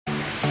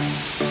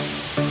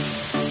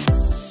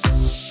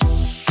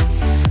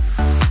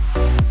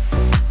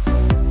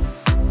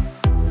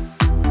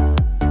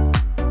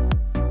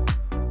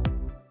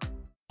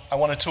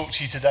want to talk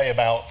to you today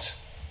about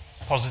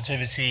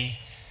positivity,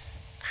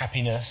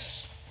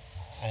 happiness,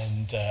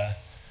 and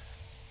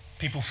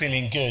people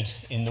feeling good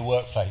in the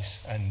workplace,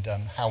 and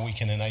how we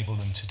can enable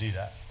them to do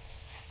that.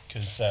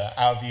 Because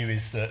our view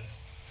is that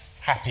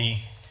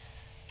happy,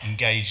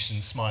 engaged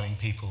and smiling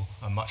people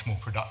are much more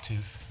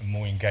productive and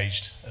more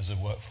engaged as a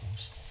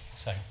workforce.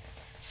 So,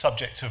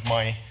 subject of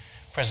my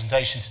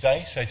presentation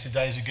today. So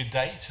today is a good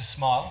day to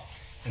smile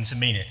and to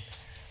mean it.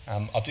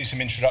 I'll do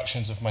some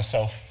introductions of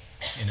myself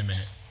in a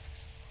minute.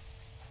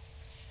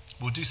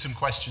 We'll do some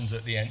questions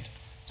at the end.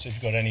 So if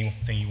you've got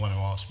anything you want to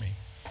ask me,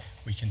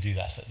 we can do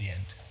that at the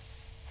end.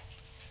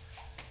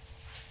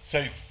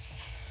 So,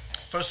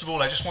 first of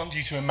all, I just want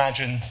you to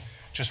imagine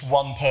just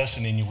one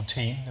person in your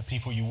team, the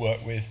people you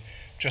work with,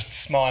 just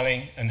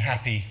smiling and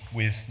happy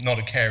with not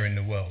a care in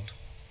the world.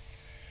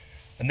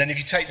 And then if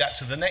you take that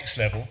to the next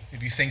level,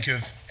 if you think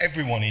of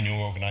everyone in your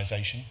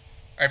organization,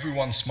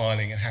 everyone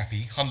smiling and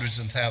happy, hundreds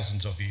and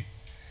thousands of you,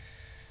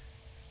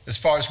 as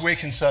far as we're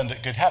concerned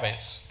at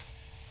GoodHabitz,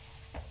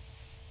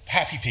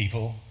 happy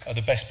people are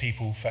the best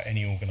people for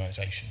any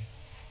organization.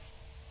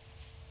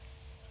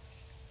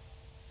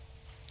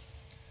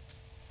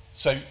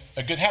 So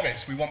at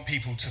GoodHabitz, we want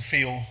people to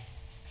feel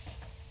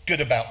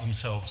good about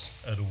themselves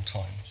at all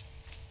times.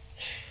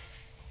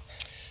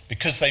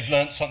 Because they've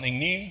learnt something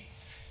new,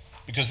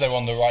 because they're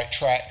on the right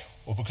track,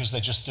 or because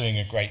they're just doing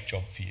a great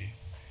job for you.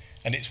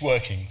 And it's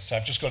working. So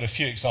I've just got a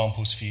few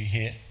examples for you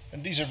here.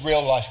 And these are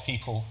real life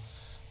people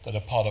that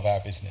are part of our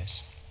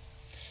business.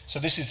 So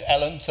this is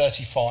Ellen,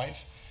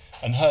 35,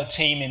 and her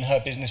team in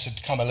her business had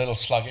become a little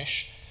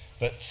sluggish,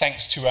 but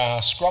thanks to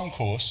our Scrum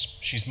course,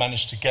 she's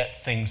managed to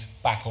get things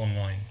back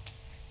online.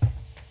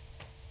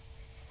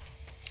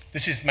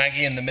 This is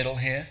Maggie in the middle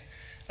here.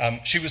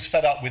 She was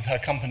fed up with her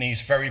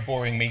company's very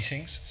boring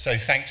meetings, so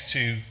thanks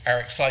to our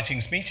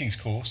Exciting Meetings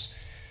course,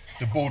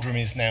 the boardroom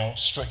is now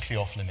strictly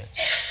off limits.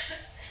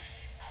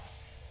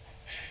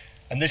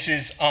 And this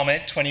is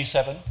Ahmed,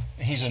 27.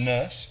 He's a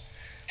nurse.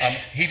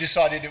 He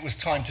decided it was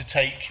time to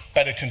take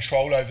better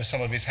control over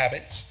some of his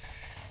habits.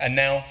 And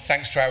now,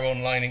 thanks to our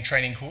online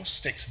training course,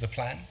 Stick to the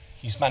Plan,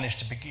 he's managed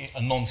to be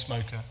a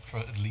non-smoker for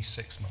at least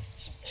 6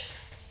 months.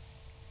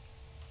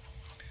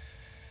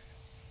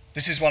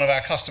 This is one of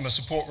our customer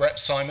support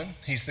reps, Simon.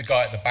 He's the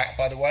guy at the back,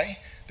 by the way.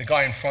 The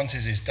guy in front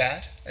is his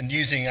dad. And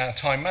using our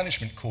time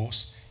management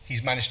course,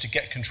 he's managed to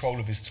get control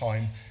of his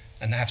time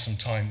and have some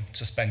time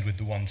to spend with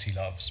the ones he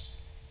loves.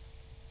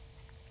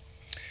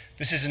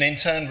 This is an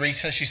intern,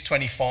 Rita. She's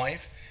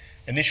 25.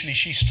 Initially,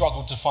 she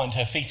struggled to find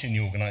her feet in the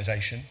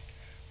organization,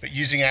 but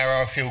using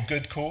our I Feel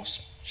Good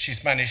course,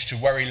 she's managed to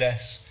worry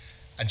less,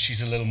 and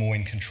she's a little more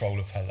in control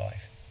of her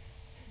life.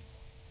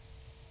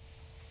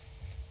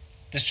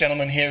 This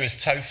gentleman here is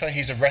Topher.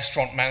 He's a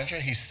restaurant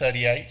manager. He's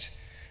 38.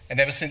 And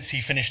ever since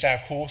he finished our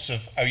course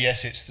of Oh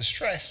Yes, It's the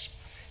Stress,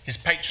 his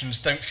patrons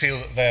don't feel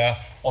that they're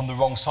on the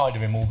wrong side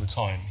of him all the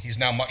time. He's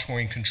now much more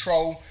in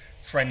control,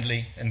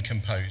 friendly, and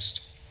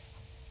composed.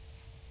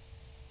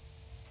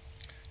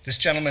 This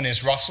gentleman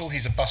is Russell.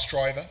 He's a bus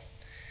driver.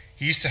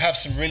 He used to have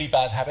some really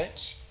bad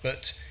habits,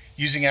 but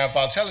using our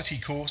Vitality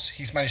course,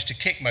 he's managed to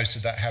kick most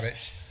of that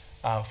habit.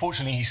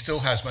 Fortunately, he still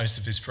has most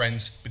of his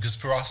friends, because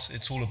for us,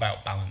 it's all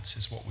about balance,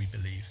 is what we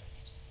believe.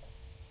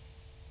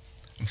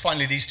 And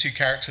finally, these two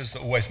characters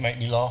that always make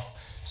me laugh.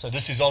 So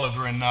this is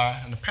Oliver and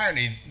Noah, and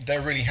apparently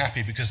they're really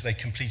happy because they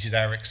completed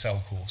our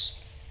Excel course.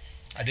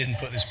 I didn't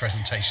put this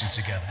presentation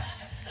together.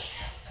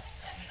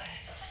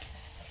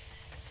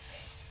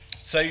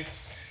 So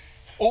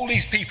all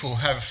these people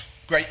have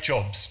great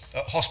jobs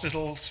at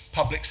hospitals,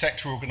 public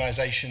sector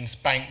organizations,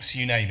 banks,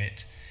 you name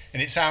it.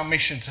 And it's our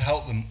mission to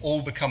help them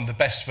all become the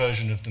best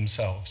version of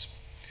themselves.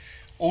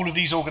 All of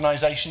these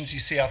organizations you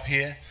see up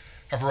here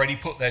have already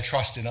put their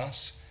trust in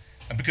us.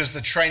 And because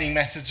the training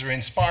methods are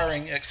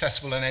inspiring,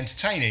 accessible, and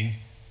entertaining,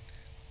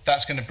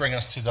 that's going to bring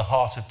us to the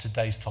heart of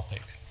today's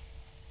topic.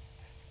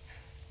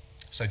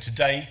 So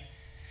today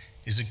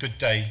is a good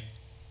day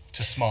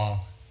to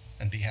smile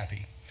and be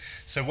happy.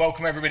 So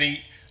welcome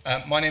everybody.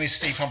 My name is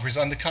Steve Humphreys.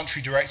 I'm the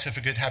Country Director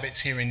for GoodHabitz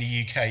here in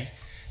the UK.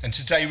 And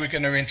today we're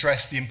going to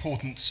address the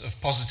importance of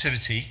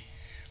positivity.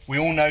 We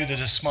all know that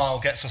a smile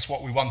gets us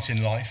what we want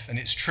in life, and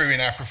it's true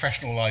in our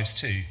professional lives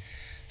too.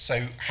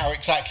 So how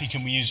exactly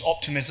can we use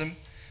optimism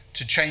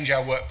to change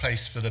our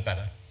workplace for the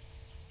better?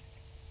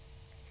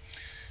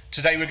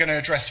 Today we're going to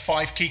address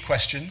 5 key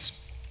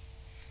questions.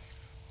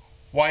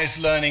 Why is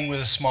learning with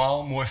a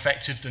smile more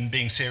effective than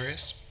being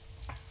serious?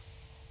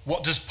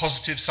 What does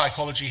positive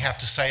psychology have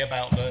to say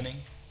about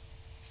learning?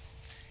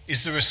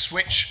 Is there a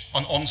switch,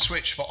 an on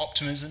switch for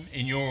optimism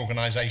in your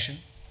organization?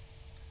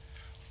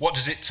 What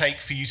does it take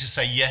for you to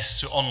say yes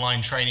to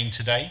online training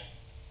today?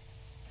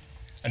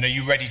 And are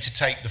you ready to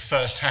take the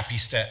first happy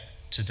step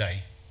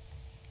today?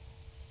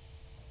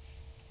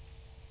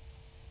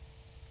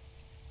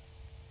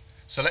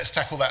 So let's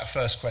tackle that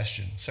first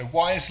question. So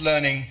why is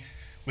learning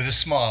with a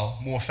smile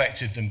more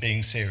effective than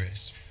being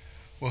serious?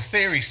 Well,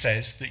 theory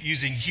says that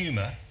using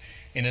humor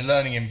in a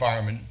learning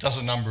environment does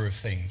a number of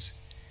things.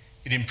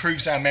 It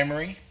improves our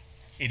memory,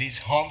 it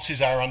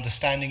enhances our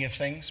understanding of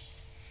things,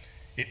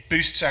 it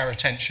boosts our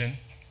attention,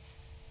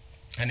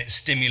 and it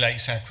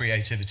stimulates our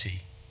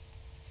creativity.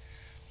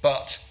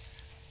 But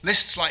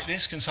lists like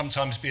this can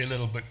sometimes be a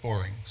little bit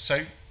boring.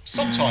 So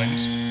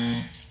sometimes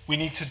we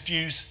need to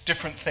use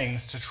different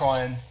things to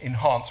try and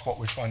enhance what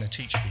we're trying to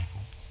teach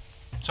people.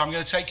 So I'm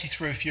going to take you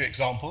through a few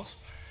examples.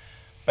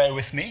 Bear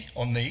with me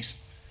on these.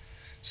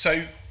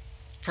 So,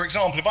 for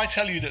example, if I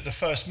tell you that the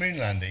first moon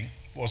landing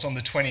was on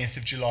the 20th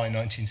of July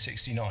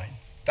 1969,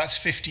 that's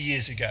 50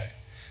 years ago.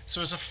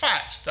 So as a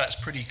fact, that's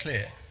pretty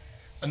clear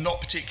and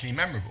not particularly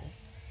memorable.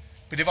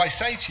 But if I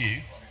say to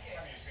you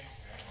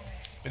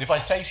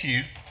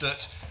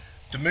that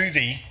the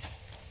movie,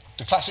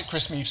 the classic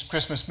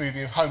Christmas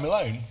movie of Home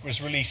Alone,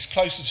 was released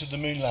closer to the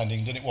moon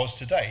landing than it was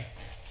today,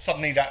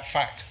 suddenly that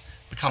fact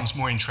becomes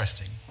more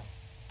interesting.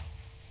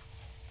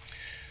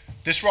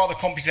 This rather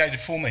complicated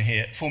formula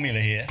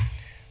here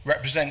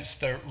represents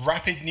the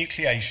rapid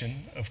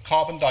nucleation of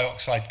carbon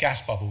dioxide gas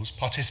bubbles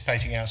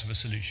participating out of a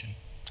solution.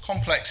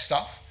 Complex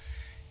stuff.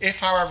 If,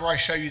 however, I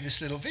show you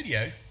this little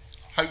video,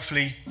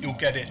 hopefully you'll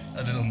get it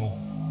a little more.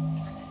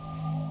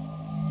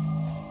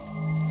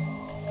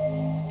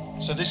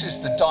 So this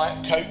is the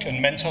Diet Coke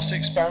and Mentos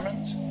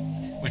experiment,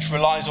 which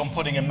relies on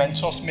putting a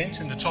Mentos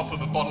mint in the top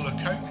of a bottle of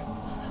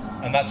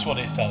Coke, and that's what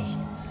it does.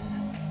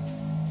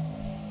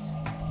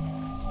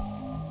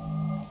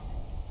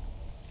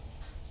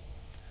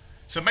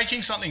 So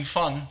making something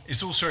fun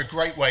is also a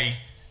great way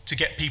to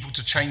get people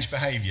to change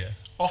behaviour.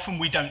 Often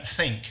we don't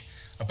think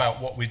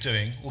about what we're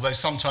doing, although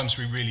sometimes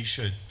we really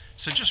should.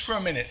 So just for a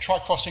minute, try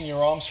crossing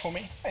your arms for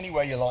me, any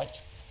way you like.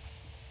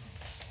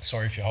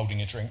 Sorry if you're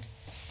holding a drink.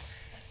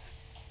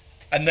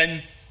 And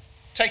then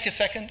take a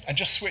second and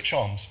just switch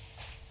arms.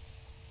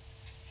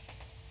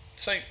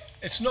 So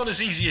it's not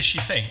as easy as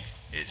you think.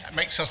 It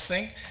makes us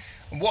think.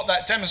 And what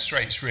that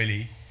demonstrates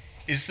really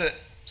is that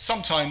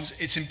sometimes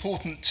it's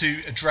important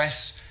to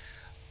address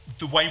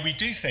the way we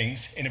do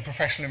things in a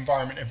professional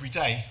environment every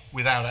day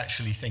without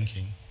actually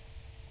thinking.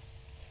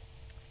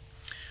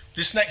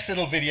 This next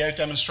little video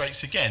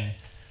demonstrates again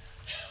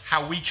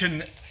how we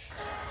can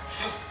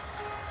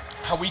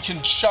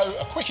show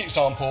a quick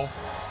example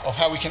of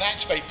how we can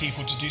activate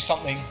people to do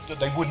something that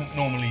they wouldn't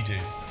normally do.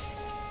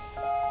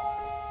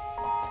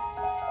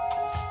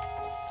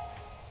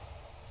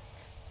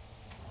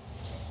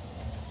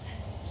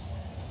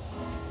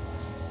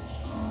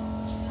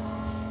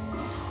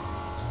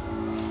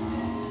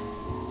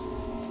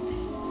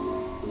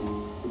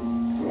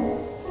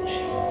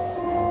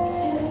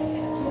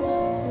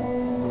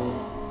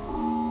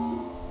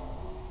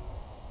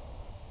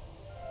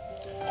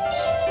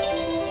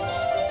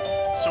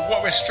 So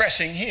what we're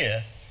stressing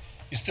here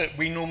is that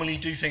we normally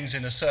do things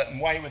in a certain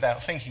way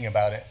without thinking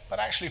about it, but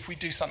actually if we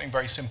do something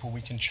very simple,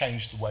 we can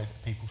change the way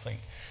that people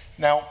think.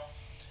 Now,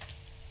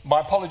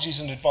 my apologies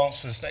in advance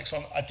for this next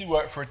one. I do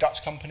work for a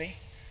Dutch company,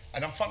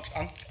 and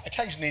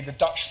occasionally the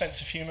Dutch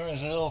sense of humour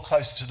is a little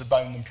closer to the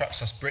bone than perhaps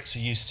us Brits are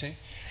used to.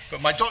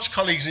 But my Dutch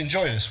colleagues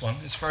enjoy this one.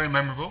 It's very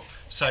memorable,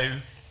 so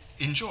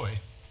enjoy.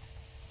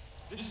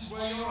 This is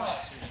where you're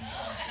at.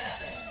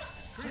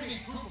 Pretty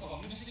proof of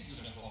a mystic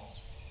uniform.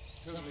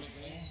 Totally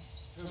clean,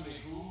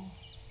 totally cool,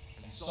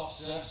 and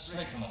soft serve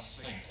straight from a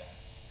sphincter.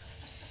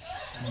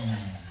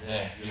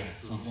 They're good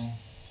at pooping.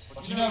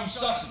 But you know who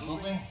sucks at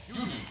pooping?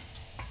 You do.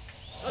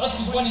 That's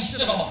because when you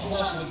sit on the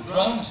porcelain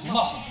throne, it's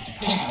muscle gets a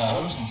kink in the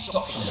hose and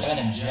stops the Ben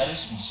and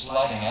Jerry's from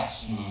sliding out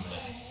smoothly.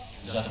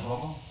 Is that a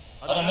problem?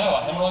 I don't know,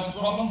 are hemorrhoids a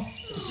problem?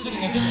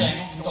 Sitting at this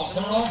angle can cause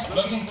hemorrhoids,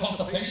 bloating,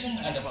 constipation,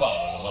 and a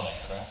bug of all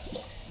that crap.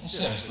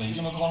 Seriously,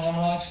 you ever gone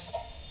hemorrhoids?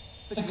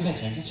 The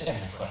glitter gets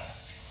everywhere.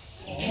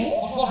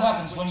 But what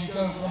happens when you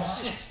go from a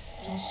sit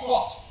to a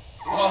squat?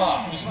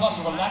 Voila, his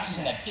muscle relaxes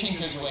and that kink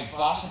goes away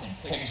faster than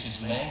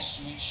Pegasus Lane's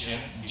sweet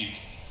sherbet Duke.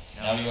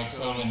 Now your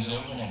colon's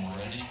open and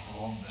ready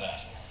for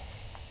battle.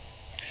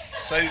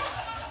 So,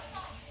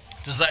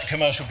 does that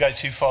commercial go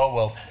too far?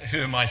 Well, who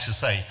am I to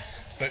say?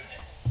 But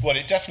what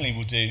it definitely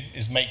will do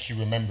is make you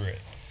remember it.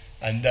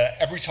 And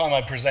every time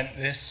I present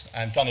this,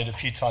 and I've done it a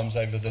few times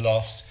over the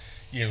last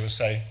year or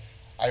so,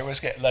 I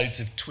always get loads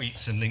of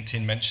tweets and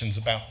LinkedIn mentions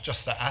about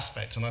just that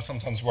aspect, and I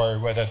sometimes worry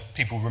whether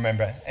people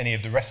remember any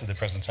of the rest of the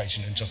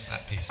presentation in just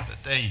that piece, but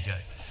there you go.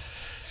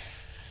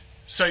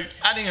 So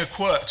adding a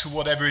quirk to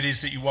whatever it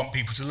is that you want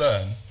people to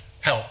learn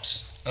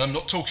helps. And I'm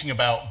not talking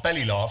about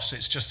belly laughs,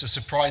 it's just a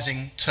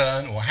surprising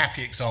turn or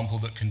happy example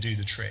that can do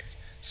the trick.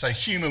 So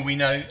humour, we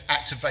know,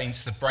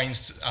 activates the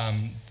brain's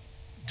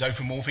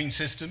dopamine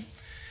system,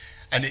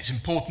 and it's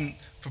important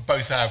for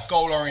both our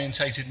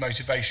goal-orientated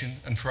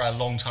motivation and for our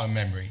long-time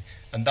memory.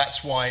 And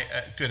that's why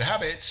at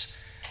GoodHabitz,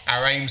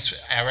 our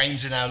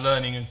aims in our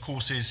learning and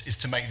courses is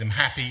to make them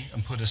happy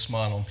and put a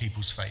smile on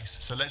people's face.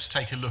 So let's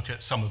take a look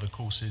at some of the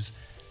courses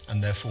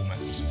and their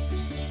formats.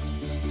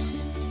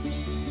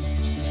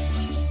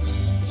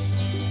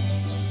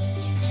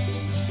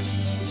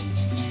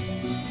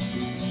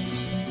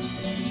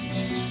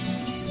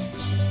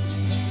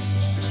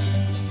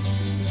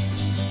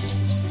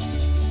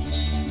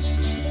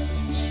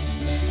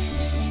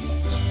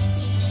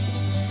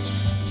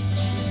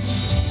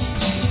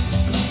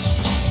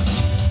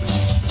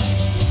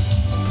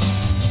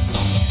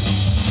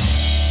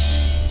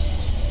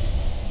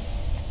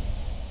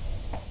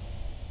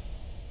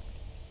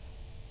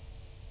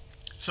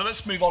 So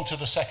let's move on to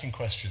the second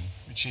question,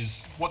 which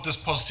is, what does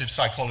positive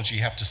psychology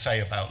have to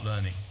say about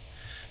learning?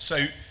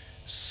 So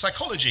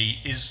psychology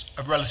is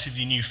a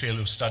relatively new field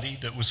of study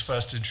that was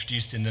first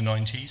introduced in the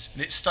 90s,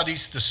 and it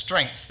studies the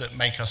strengths that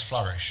make us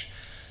flourish.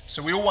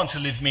 So we all want to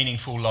live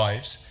meaningful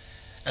lives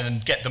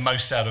and get the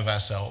most out of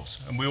ourselves,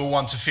 and we all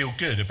want to feel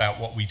good about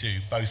what we do,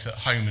 both at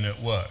home and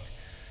at work.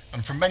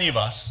 And for many of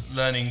us,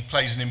 learning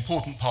plays an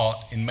important part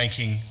in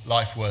making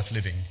life worth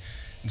living.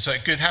 And so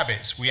at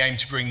GoodHabitz, we aim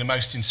to bring the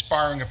most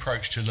inspiring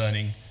approach to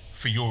learning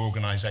for your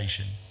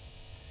organisation.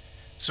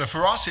 So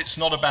for us, it's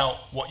not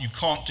about what you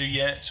can't do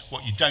yet,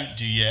 what you don't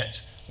do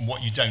yet, and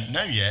what you don't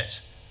know yet.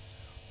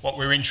 What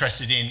we're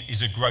interested in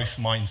is a growth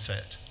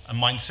mindset, a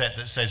mindset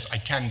that says, I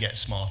can get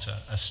smarter,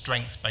 a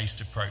strength-based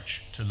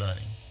approach to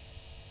learning.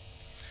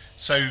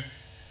 So,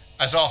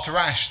 as Arthur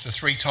Ashe, the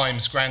 3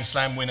 times Grand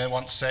Slam winner,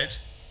 once said,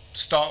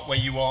 start where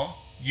you are,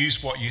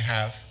 use what you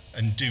have,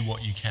 and do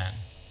what you can.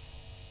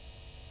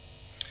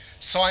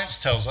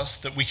 Science tells us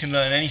that we can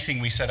learn anything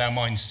we set our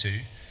minds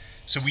to,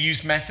 so we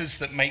use methods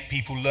that make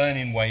people learn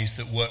in ways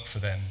that work for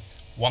them,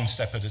 one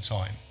step at a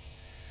time.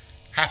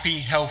 Happy,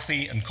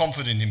 healthy, and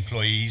confident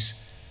employees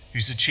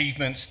whose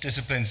achievements,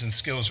 disciplines, and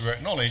skills are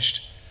acknowledged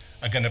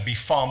are going to be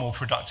far more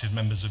productive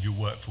members of your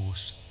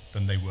workforce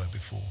than they were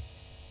before.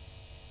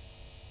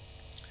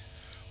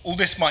 All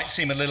this might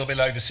seem a little bit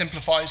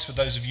oversimplified for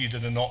those of you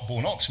that are not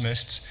born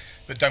optimists,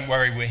 but don't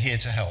worry, we're here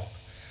to help.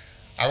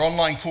 Our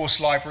online course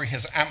library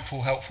has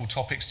ample helpful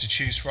topics to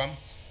choose from,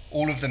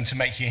 all of them to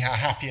make you a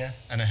happier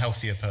and a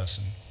healthier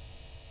person.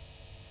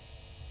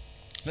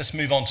 Let's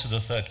move on to the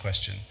third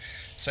question.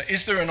 So,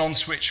 is there an on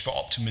switch for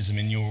optimism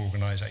in your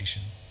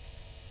organisation?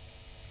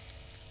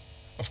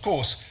 Of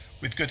course,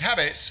 with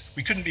GoodHabitz,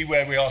 we couldn't be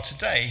where we are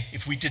today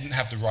if we didn't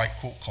have the right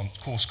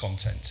course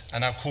content,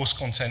 and our course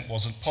content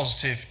wasn't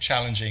positive,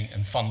 challenging,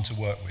 and fun to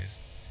work with.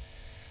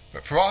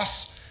 But for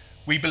us,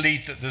 we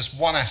believe that there's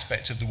one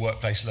aspect of the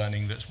workplace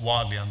learning that's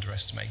wildly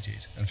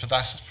underestimated, and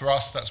for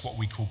us, that's what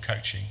we call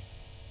coaching.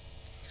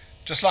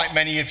 Just like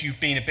many of you have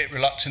been a bit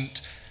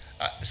reluctant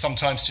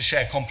sometimes to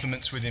share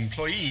compliments with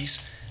employees,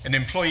 an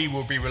employee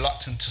will be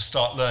reluctant to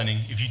start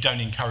learning if you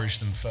don't encourage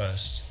them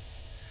first.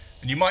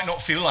 And you might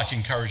not feel like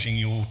encouraging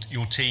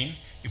your team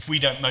if we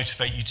don't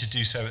motivate you to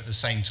do so at the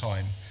same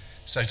time.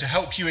 So to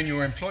help you and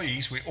your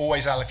employees, we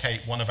always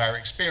allocate one of our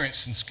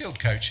experienced and skilled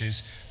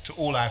coaches to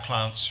all our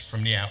clients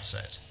from the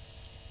outset.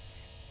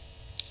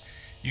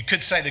 You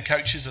could say the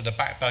coaches are the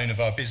backbone of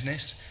our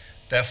business.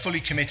 They're fully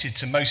committed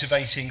to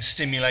motivating,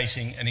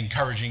 stimulating, and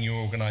encouraging your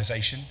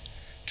organisation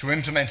to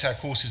implement our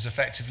courses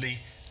effectively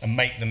and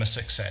make them a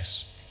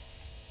success.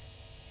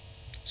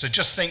 So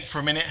just think for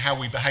a minute how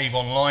we behave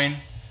online,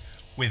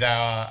 with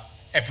our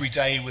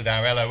everyday, with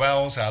our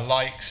LOLs, our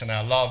likes, and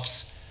our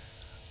loves.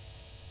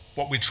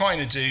 What we're trying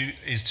to do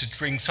is to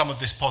bring some of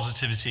this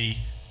positivity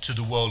to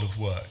the world of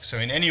work. So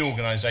in any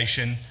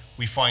organisation,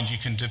 we find you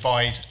can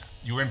divide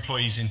your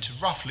employees into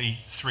roughly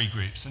 3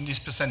 groups, and these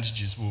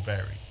percentages will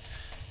vary.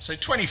 So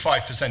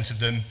 25% of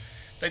them,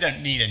 they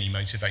don't need any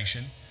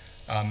motivation.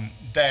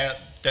 They're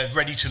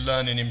ready to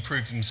learn and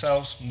improve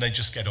themselves, and they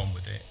just get on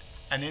with it.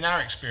 And in our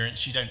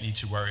experience, you don't need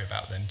to worry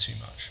about them too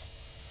much.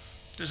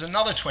 There's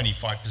another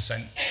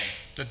 25%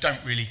 that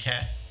don't really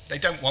care. They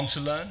don't want to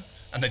learn,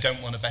 and they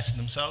don't want to better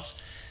themselves.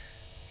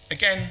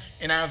 Again,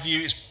 in our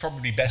view, it's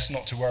probably best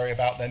not to worry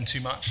about them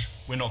too much.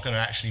 We're not going to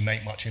actually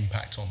make much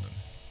impact on them.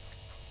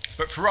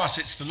 But for us,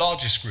 it's the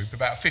largest group,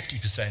 about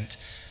 50%,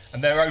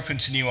 and they're open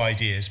to new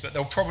ideas, but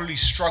they'll probably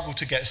struggle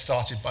to get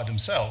started by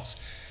themselves.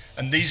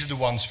 And these are the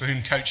ones for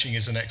whom coaching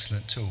is an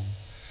excellent tool.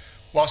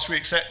 Whilst we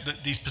accept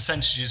that these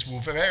percentages will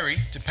vary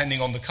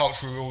depending on the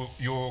culture of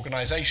your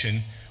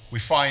organisation, we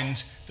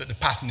find that the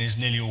pattern is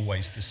nearly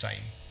always the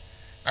same.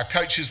 Our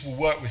coaches will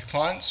work with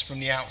clients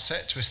from the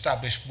outset to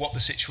establish what the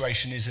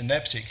situation is in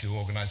their particular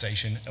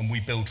organisation, and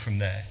we build from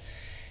there.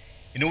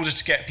 In order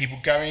to get people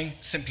going,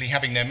 simply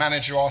having their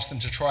manager ask them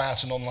to try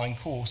out an online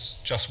course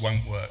just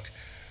won't work.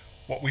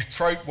 What we've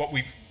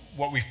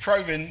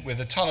proven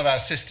with a ton of our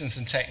systems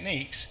and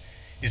techniques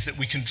is that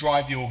we can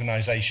drive the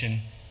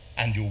organisation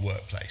and your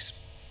workplace.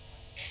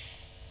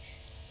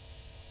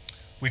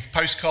 We've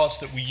postcards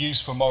that we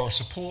use for moral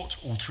support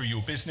all through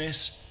your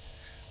business.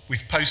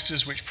 We've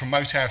posters which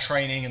promote our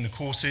training and the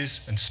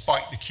courses and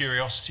spike the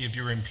curiosity of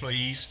your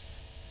employees.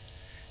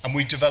 And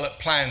we've developed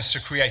plans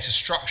to create a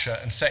structure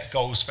and set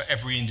goals for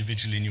every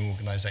individual in your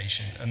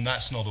organisation. And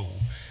that's not all.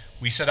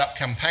 We set up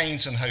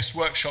campaigns and host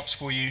workshops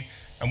for you,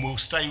 and we'll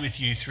stay with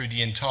you through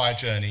the entire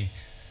journey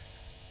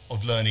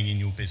of learning in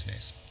your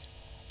business.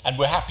 And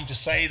we're happy to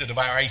say that of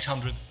our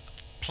 800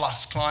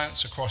 plus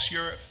clients across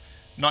Europe,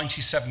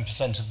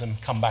 97% of them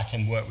come back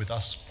and work with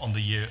us on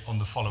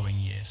the following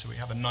year. So we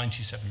have a 97%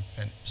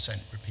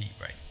 repeat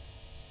rate.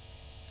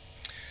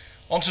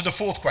 On to the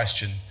fourth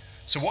question.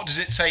 So what does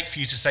it take for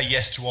you to say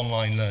yes to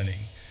online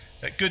learning?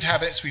 At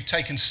GoodHabitz, we've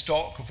taken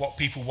stock of what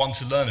people want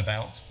to learn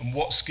about and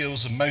what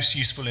skills are most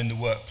useful in the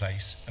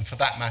workplace, and for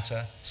that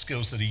matter,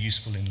 skills that are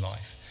useful in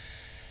life.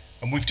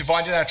 And we've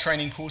divided our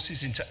training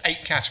courses into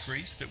 8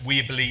 categories that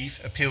we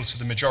believe appeal to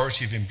the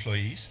majority of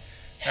employees.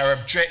 Our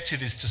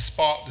objective is to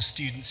spark the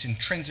students'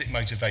 intrinsic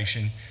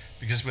motivation,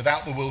 because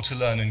without the will to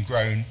learn and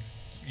grow,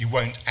 you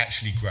won't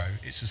actually grow.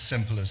 It's as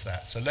simple as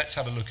that. So let's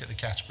have a look at the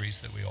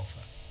categories that we offer.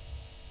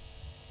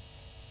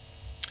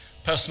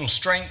 Personal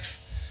strength,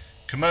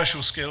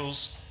 commercial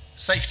skills,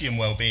 safety and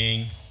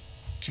well-being,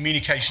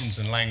 communications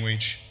and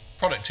language,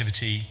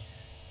 productivity,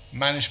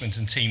 management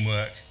and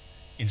teamwork,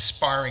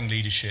 inspiring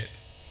leadership,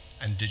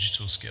 and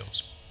digital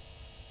skills.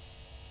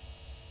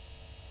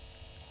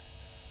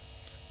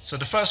 So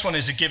the first one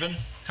is a given.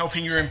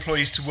 Helping your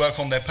employees to work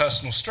on their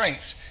personal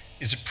strengths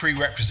is a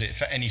prerequisite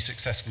for any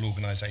successful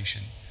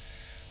organisation.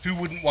 Who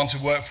wouldn't want a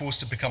workforce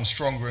to become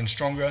stronger and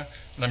stronger?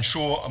 And I'm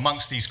sure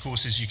amongst these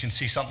courses you can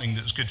see something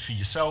that's good for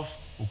yourself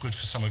or good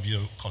for some of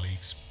your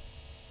colleagues.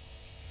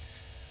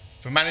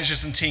 For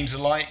managers and teams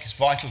alike, it's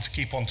vital to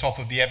keep on top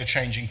of the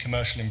ever-changing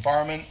commercial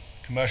environment.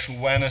 Commercial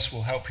awareness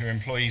will help your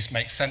employees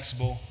make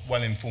sensible,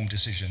 well-informed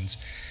decisions.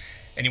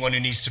 Anyone who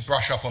needs to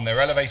brush up on their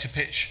elevator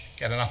pitch,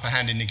 get an upper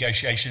hand in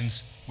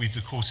negotiations, we've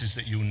the courses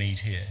that you'll need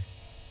here.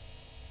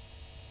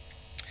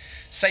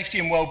 Safety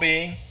and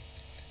well-being.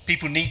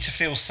 People need to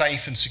feel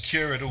safe and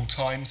secure at all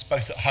times,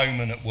 both at home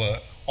and at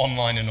work,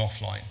 online and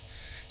offline.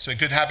 So at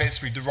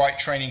GoodHabitz, we've the right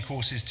training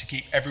courses to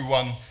keep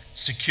everyone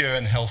secure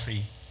and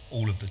healthy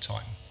all of the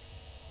time.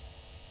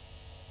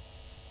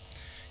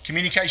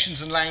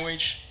 Communications and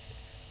language.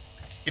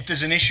 If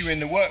there's an issue in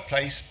the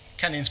workplace,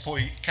 can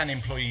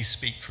employees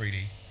speak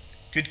freely?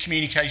 Good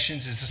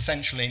communications is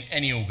essential in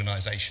any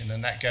organisation,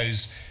 and that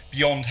goes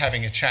beyond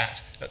having a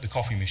chat at the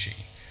coffee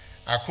machine.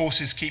 Our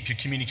courses keep your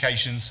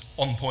communications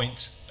on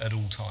point at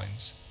all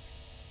times.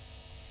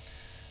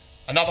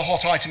 Another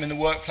hot item in the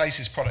workplace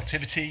is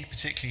productivity,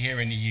 particularly here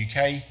in the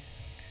UK.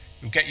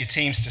 You'll get your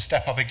teams to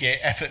step up a gear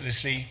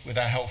effortlessly with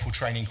our helpful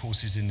training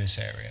courses in this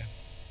area.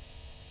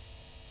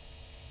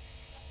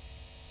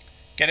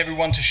 Get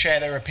everyone to share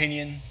their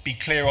opinion, be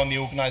clear on the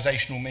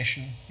organisational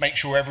mission, make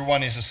sure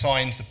everyone is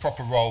assigned the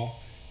proper role,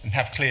 and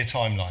have clear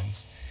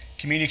timelines.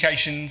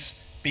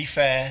 Communications, be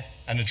fair,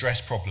 and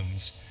address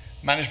problems.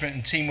 Management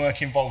and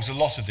teamwork involves a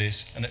lot of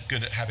this, and at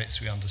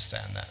GoodHabitz we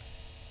understand that.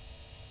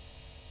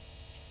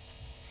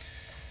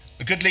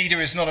 A good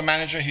leader is not a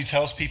manager who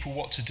tells people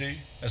what to do.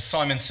 As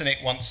Simon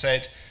Sinek once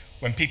said,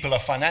 when people are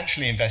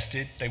financially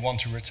invested, they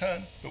want a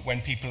return, but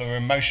when people are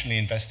emotionally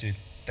invested,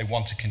 they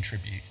want to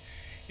contribute.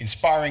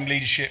 Inspiring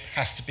leadership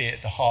has to be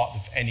at the heart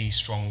of any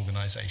strong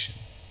organisation.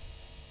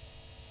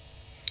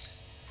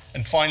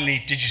 And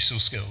finally, digital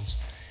skills.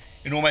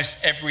 In almost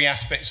every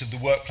aspect of the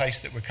workplace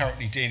that we're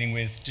currently dealing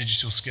with,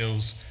 digital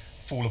skills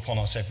fall upon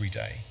us every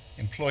day.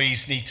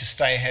 Employees need to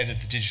stay ahead of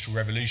the digital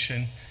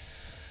revolution.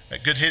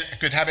 At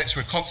GoodHabitz,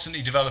 we're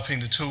constantly developing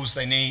the tools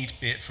they need,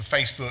 be it for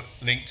Facebook,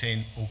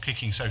 LinkedIn, or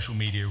kicking social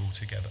media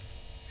altogether.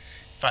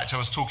 In fact, I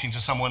was talking to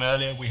someone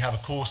earlier. We have a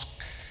course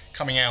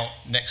coming out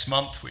next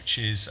month, which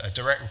is a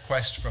direct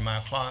request from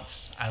our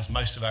clients, as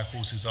most of our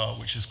courses are,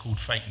 which is called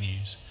Fake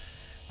News.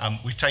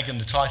 We've taken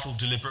the title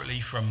deliberately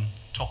from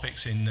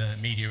topics in the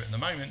media at the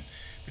moment,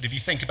 but if you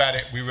think about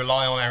it, we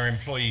rely on our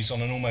employees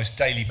on an almost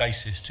daily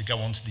basis to go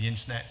onto the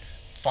internet,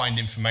 find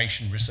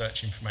information,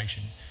 research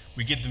information.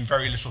 We give them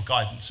very little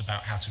guidance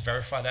about how to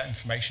verify that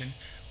information,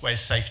 where's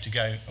safe to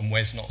go and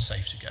where's not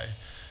safe to go.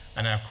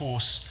 And our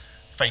course,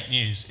 Fake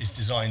News, is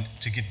designed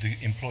to give the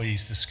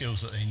employees the skills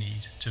that they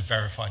need to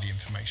verify the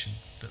information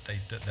that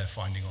they're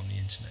finding on the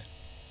internet.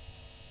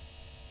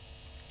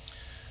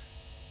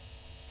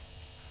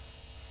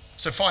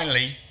 So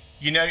finally,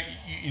 you know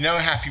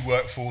a happy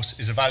workforce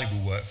is a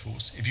valuable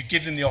workforce. If you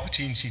give them the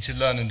opportunity to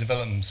learn and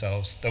develop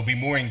themselves, they'll be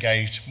more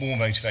engaged, more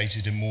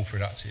motivated, and more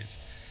productive.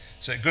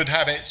 So at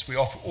GoodHabitz, we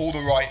offer all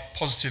the right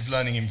positive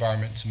learning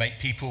environment to make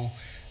people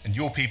and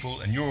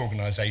your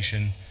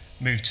organisation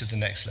move to the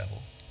next level.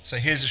 So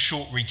here's a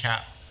short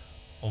recap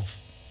of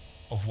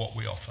what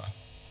we offer.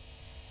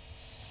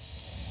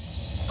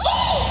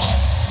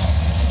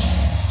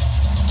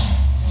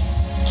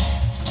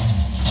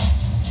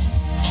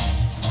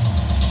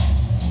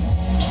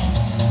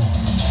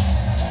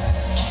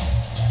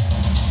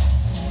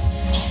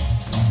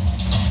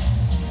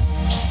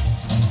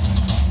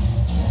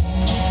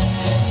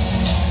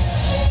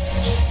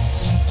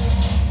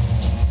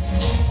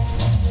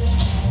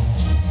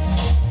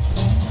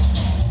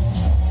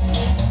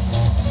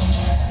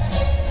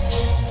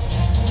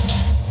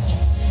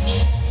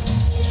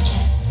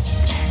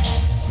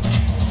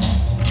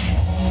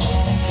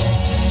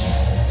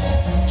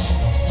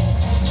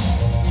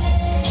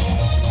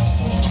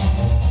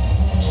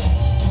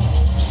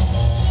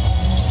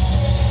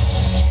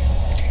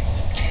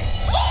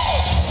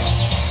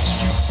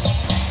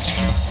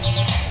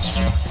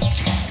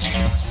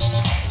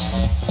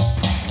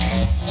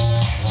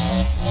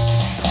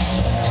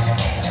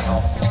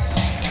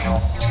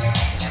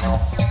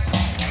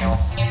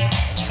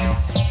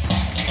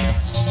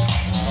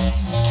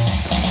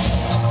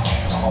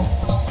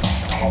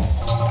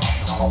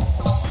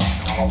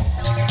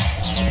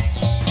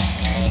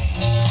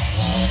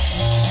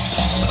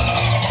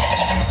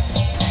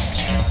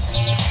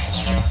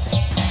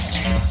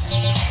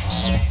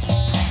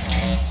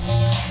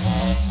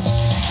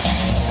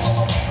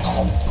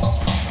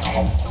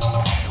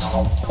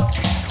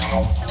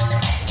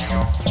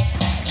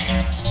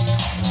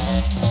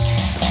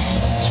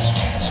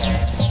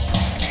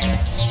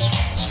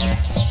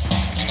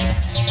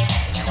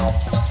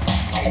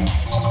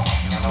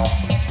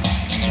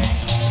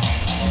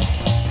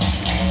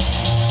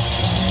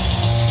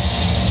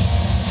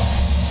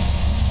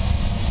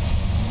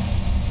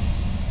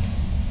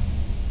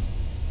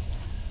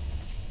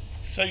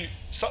 So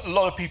a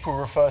lot of people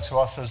refer to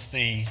us as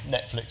the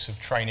Netflix of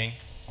training,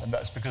 and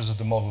that's because of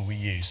the model we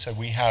use. So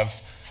we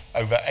have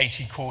over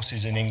 80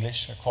 courses in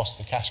English across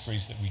the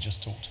categories that we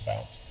just talked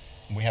about.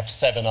 And we have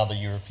 7 other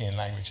European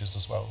languages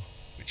as well,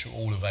 which are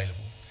all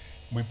available.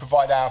 We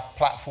provide our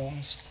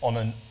platforms on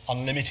an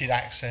unlimited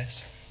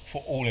access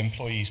for all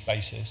employees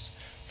basis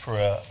for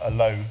a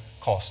low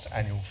cost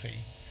annual fee.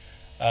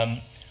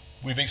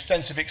 We've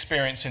extensive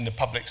experience in the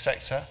public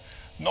sector,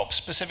 not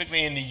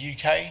specifically in the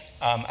UK.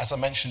 As I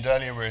mentioned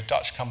earlier, we're a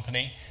Dutch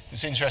company.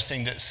 It's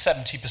interesting that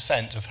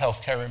 70% of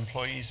healthcare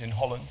employees in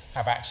Holland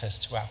have access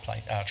to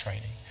our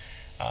training.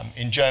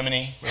 In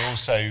Germany, we're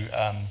also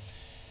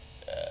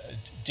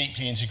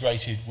deeply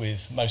integrated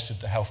with most of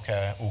the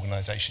healthcare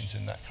organizations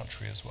in that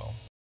country as well.